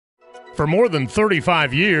For more than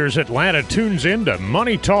 35 years, Atlanta tunes into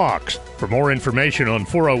Money Talks. For more information on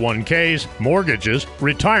 401ks, mortgages,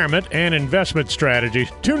 retirement, and investment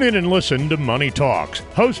strategies, tune in and listen to Money Talks,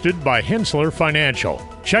 hosted by Hensler Financial.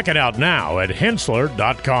 Check it out now at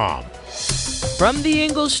hensler.com. From the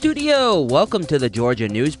Ingalls studio, welcome to the Georgia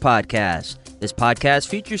News Podcast. This podcast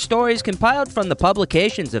features stories compiled from the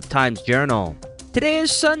publications of Times Journal. Today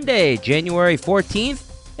is Sunday, January 14th,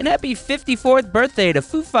 and happy 54th birthday to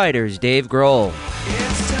Foo Fighters' Dave Grohl.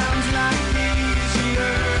 It's times like these you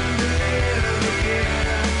learn to live again.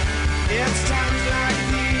 It's times like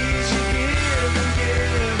these you give and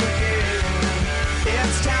give again.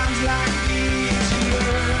 It's times like these you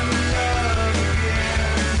learn to love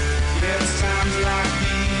again. It's times like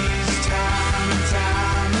these, time and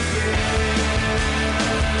time again.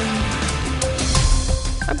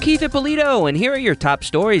 I'm Keith Ippolito, and here are your top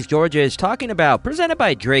stories Georgia is talking about, presented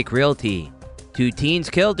by Drake Realty. 2 teens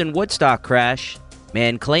killed in Woodstock crash.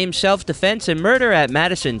 Man claims self-defense and murder at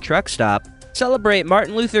Madison truck stop. Celebrate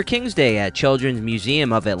Martin Luther King's Day at Children's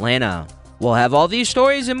Museum of Atlanta. We'll have all these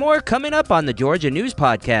stories and more coming up on the Georgia News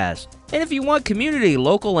Podcast. And if you want community,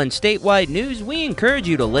 local, and statewide news, we encourage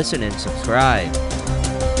you to listen and subscribe.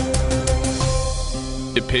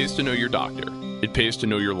 It pays to know your doctor. It pays to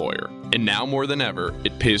know your lawyer. And now more than ever,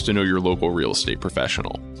 it pays to know your local real estate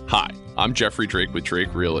professional. Hi, I'm Jeffrey Drake with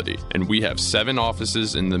Drake Realty, and we have 7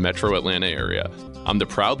 offices in the metro Atlanta area. I'm the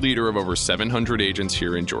proud leader of over 700 agents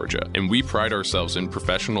here in Georgia, and we pride ourselves in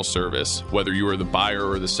professional service, whether you are the buyer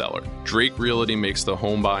or the seller. Drake Realty makes the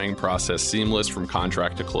home buying process seamless from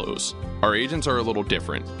contract to close. Our agents are a little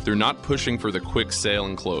different. They're not pushing for the quick sale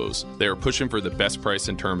and close. They are pushing for the best price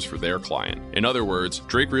and terms for their client. In other words,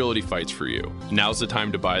 Drake Realty fights for you. Now's the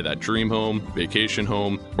time to buy that dream home, vacation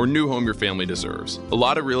home, or new home your family deserves. A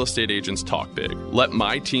lot of real estate agents talk big. Let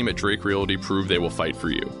my team at Drake Realty prove they will fight for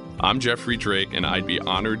you. I'm Jeffrey Drake, and I'd be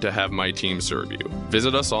honored to have my team serve you.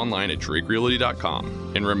 Visit us online at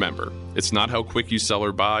drakerealty.com. And remember, it's not how quick you sell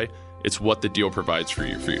or buy, it's what the deal provides for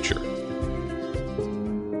your future.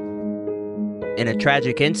 In a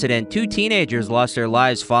tragic incident, 2 teenagers lost their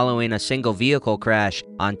lives following a single vehicle crash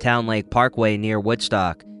on Town Lake Parkway near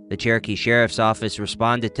Woodstock. The Cherokee Sheriff's Office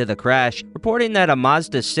responded to the crash, reporting that a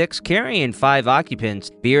Mazda 6 carrying 5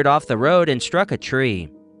 occupants veered off the road and struck a tree.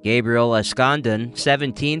 Gabriel Escondon,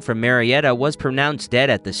 17, from Marietta, was pronounced dead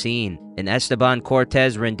at the scene, and Esteban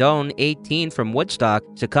Cortez Rendon, 18, from Woodstock,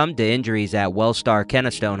 succumbed to injuries at Wellstar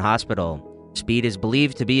Kennestone Hospital. Speed is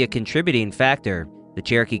believed to be a contributing factor. The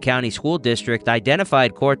Cherokee County School District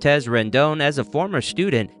identified Cortez Rendon as a former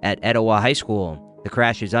student at Etowah High School. The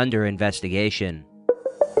crash is under investigation.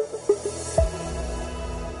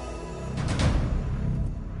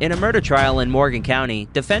 In a murder trial in Morgan County,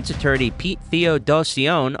 defense attorney Pete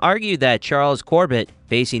Theodosione argued that Charles Corbett,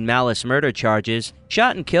 facing malice murder charges,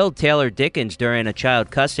 shot and killed Taylor Dickens during a child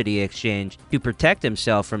custody exchange to protect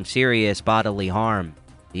himself from serious bodily harm.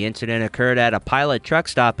 The incident occurred at a Pilot truck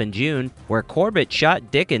stop in June, where Corbett shot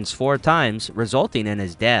Dickens 4 times, resulting in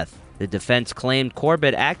his death. The defense claimed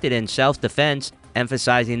Corbett acted in self-defense,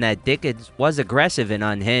 emphasizing that Dickens was aggressive and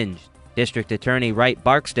unhinged. District Attorney Wright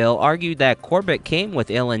Barksdale argued that Corbett came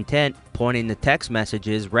with ill intent, pointing to text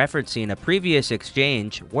messages referencing a previous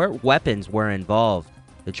exchange where weapons were involved.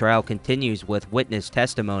 The trial continues with witness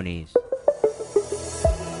testimonies.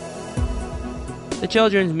 The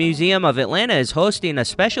Children's Museum of Atlanta is hosting a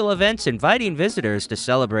special event inviting visitors to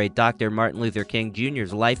celebrate Dr. Martin Luther King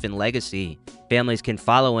Jr.'s life and legacy. Families can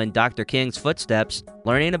follow in Dr. King's footsteps,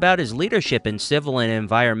 learning about his leadership in civil and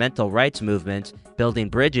environmental rights movements, building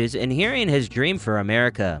bridges, and hearing his dream for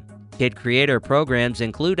America. Kid Creator programs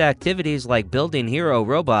include activities like building hero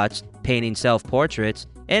robots, painting self-portraits,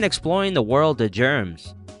 and exploring the world of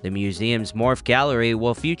germs. The museum's Morph Gallery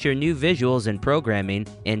will feature new visuals and programming,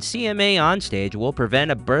 and CMA Onstage will present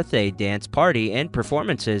a birthday dance party and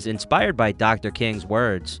performances inspired by Dr. King's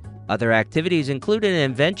words. Other activities include an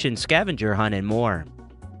invention scavenger hunt and more.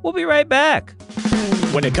 We'll be right back.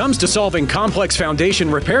 When it comes to solving complex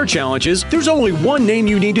foundation repair challenges, there's only one name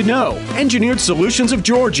you need to know: Engineered Solutions of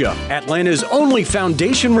Georgia, Atlanta's only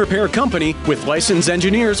foundation repair company with licensed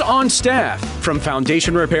engineers on staff. From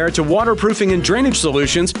foundation repair to waterproofing and drainage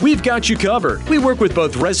solutions, we've got you covered. We work with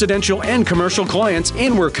both residential and commercial clients,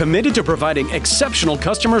 and we're committed to providing exceptional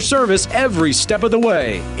customer service every step of the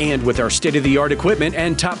way. And with our state-of-the-art equipment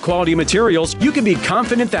and top-quality materials, you can be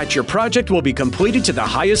confident that your project will be completed to the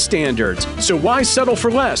highest standards. So why settle for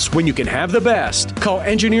less when you can have the best? Call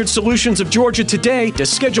Engineered Solutions of Georgia today to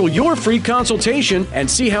schedule your free consultation and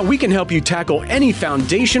see how we can help you tackle any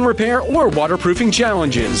foundation repair or waterproofing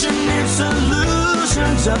challenges. Engineered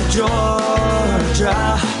Solutions of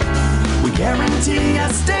Georgia.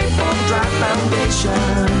 ATS staple dry foundation.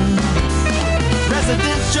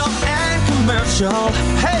 Residential and commercial,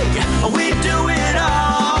 hey, we do it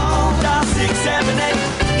all. Dial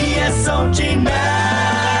 678 ESOG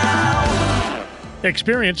now.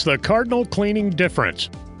 Experience the Cardinal Cleaning difference.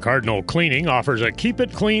 Cardinal Cleaning offers a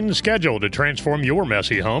keep-it-clean schedule to transform your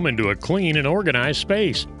messy home into a clean and organized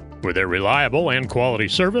space. With their reliable and quality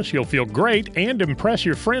service, you'll feel great and impress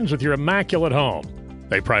your friends with your immaculate home.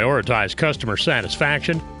 They prioritize customer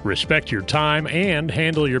satisfaction, respect your time, and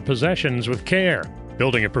handle your possessions with care.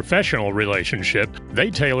 Building a professional relationship,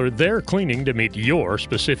 they tailor their cleaning to meet your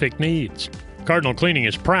specific needs. Cardinal Cleaning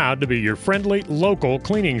is proud to be your friendly, local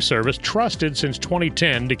cleaning service trusted since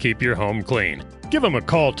 2010 to keep your home clean. Give them a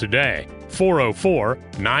call today,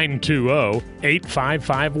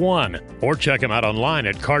 404-920-8551, or check them out online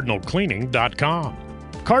at cardinalcleaning.com.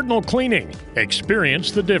 Cardinal Cleaning.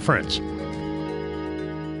 Experience the difference.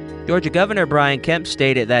 Georgia Governor Brian Kemp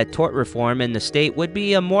stated that tort reform in the state would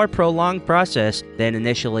be a more prolonged process than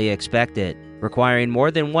initially expected, requiring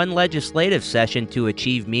more than one legislative session to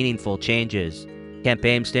achieve meaningful changes. Kemp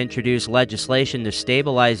aims to introduce legislation to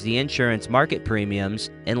stabilize the insurance market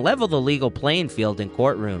premiums and level the legal playing field in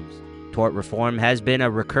courtrooms. Tort reform has been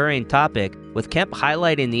a recurring topic, with Kemp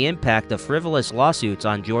highlighting the impact of frivolous lawsuits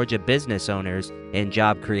on Georgia business owners and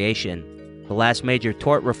job creation. The last major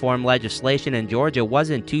tort reform legislation in Georgia was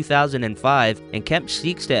in 2005, and Kemp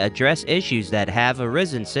seeks to address issues that have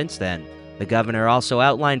arisen since then. The governor also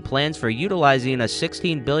outlined plans for utilizing a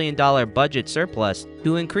 $16 billion budget surplus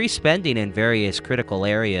to increase spending in various critical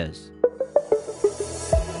areas.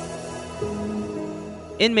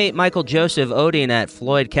 Inmate Michael Joseph Oding at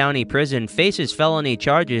Floyd County Prison faces felony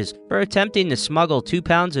charges for attempting to smuggle 2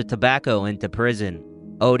 pounds of tobacco into prison.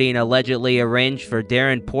 Oding allegedly arranged for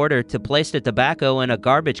Darren Porter to place the tobacco in a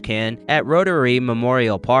garbage can at Rotary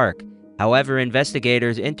Memorial Park. However,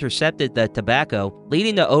 investigators intercepted the tobacco,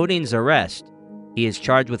 leading to Oding's arrest. He is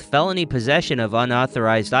charged with felony possession of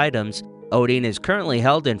unauthorized items. Oding is currently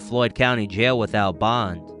held in Floyd County Jail without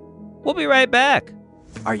bond. We'll be right back.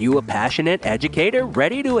 Are you a passionate educator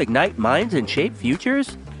ready to ignite minds and shape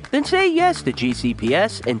futures? Then say yes to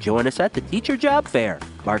GCPS and join us at the Teacher Job Fair.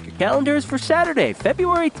 Mark your calendars for Saturday,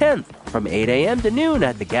 February 10th from 8 a.m. to noon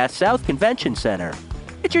at the Gas South Convention Center.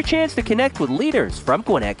 It's your chance to connect with leaders from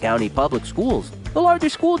Gwinnett County Public Schools, the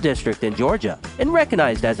largest school district in Georgia, and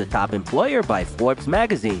recognized as a top employer by Forbes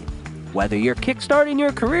magazine. Whether you're kickstarting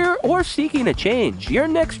your career or seeking a change, your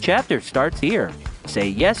next chapter starts here. Say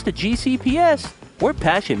yes to GCPS, where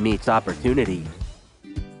passion meets opportunity.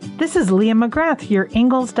 This is Leah McGrath, your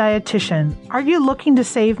Ingalls dietitian. Are you looking to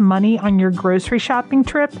save money on your grocery shopping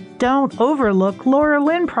trip? Don't overlook Laura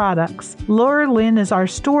Lynn products. Laura Lynn is our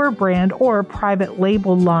store brand or private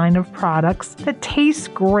label line of products that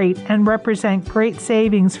taste great and represent great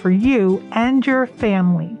savings for you and your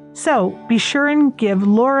family. So be sure and give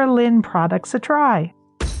Laura Lynn products a try.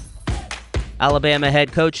 Alabama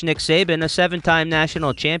head coach Nick Saban, a 7-time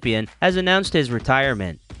national champion, has announced his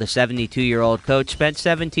retirement. The 72-year-old coach spent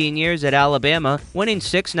 17 years at Alabama, winning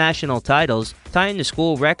 6 national titles, tying the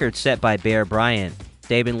school record set by Bear Bryant.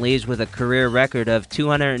 Saban leaves with a career record of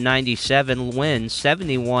 297 wins,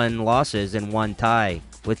 71 losses, and 1 tie,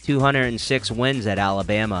 with 206 wins at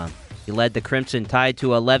Alabama. He led the Crimson Tide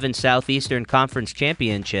to 11 Southeastern Conference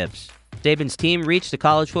championships. Saban's team reached the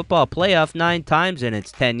college football playoff 9 times in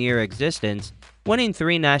its 10-year existence, winning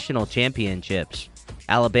 3 national championships.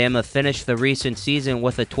 Alabama finished the recent season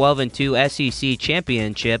with a 12-2 SEC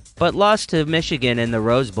championship, but lost to Michigan in the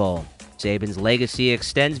Rose Bowl. Saban's legacy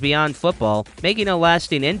extends beyond football, making a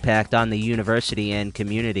lasting impact on the university and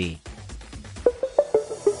community.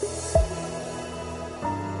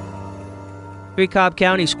 Three Cobb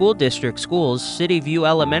County School District schools, City View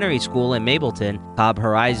Elementary School in Mableton, Cobb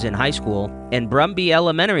Horizon High School, and Brumby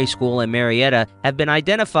Elementary School in Marietta, have been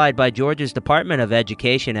identified by Georgia's Department of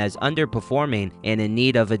Education as underperforming and in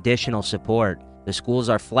need of additional support. The schools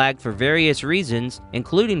are flagged for various reasons,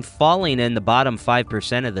 including falling in the bottom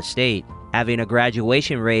 5% of the state, having a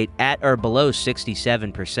graduation rate at or below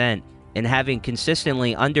 67%, and having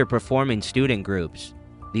consistently underperforming student groups.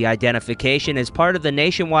 The identification is part of the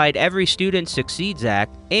nationwide Every Student Succeeds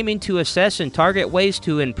Act, aiming to assess and target ways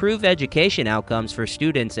to improve education outcomes for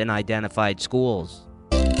students in identified schools.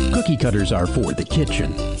 Cookie cutters are for the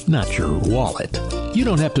kitchen, not your wallet. You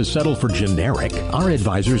don't have to settle for generic. Our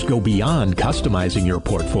advisors go beyond customizing your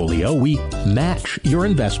portfolio. We match your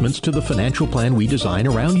investments to the financial plan we design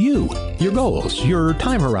around you, your goals, your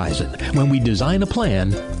time horizon, when we design a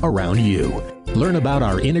plan around you. Learn about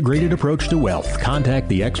our integrated approach to wealth. Contact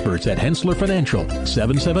the experts at Hensler Financial,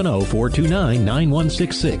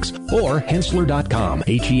 770-429-9166, or Hensler.com,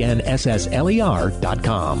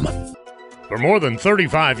 HENSSLER.com. For more than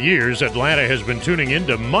 35 years, Atlanta has been tuning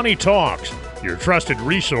into Money Talks, your trusted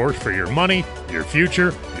resource for your money, your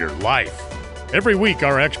future, your life. Every week,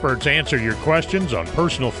 our experts answer your questions on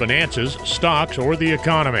personal finances, stocks, or the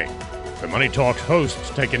economy. The Money Talks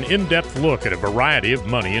hosts take an in-depth look at a variety of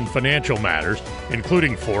money and financial matters,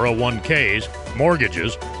 including 401ks,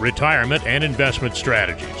 mortgages, retirement, and investment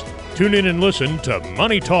strategies. Tune in and listen to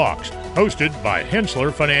Money Talks, hosted by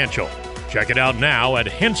Hensler Financial. Check it out now at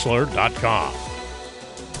Hensler.com.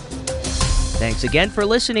 Thanks again for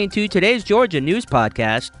listening to today's Georgia News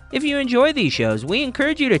Podcast. If you enjoy these shows, we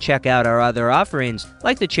encourage you to check out our other offerings,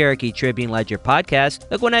 like the Cherokee Tribune-Ledger podcast,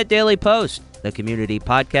 the Gwinnett Daily Post, the Community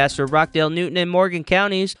Podcast for Rockdale, Newton, and Morgan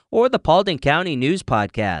counties, or the Paulding County News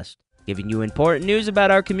Podcast. Giving you important news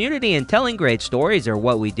about our community and telling great stories are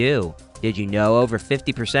what we do. Did you know over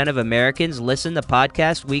 50% of Americans listen to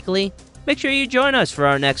podcasts weekly? Make sure you join us for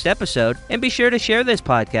our next episode, and be sure to share this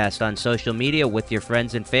podcast on social media with your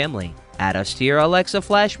friends and family. Add us to your Alexa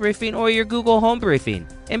Flash Briefing or your Google Home Briefing,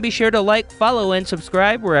 and be sure to like, follow, and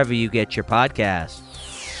subscribe wherever you get your podcasts.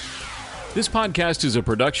 This podcast is a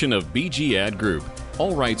production of BG Ad Group.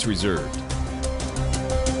 All rights reserved.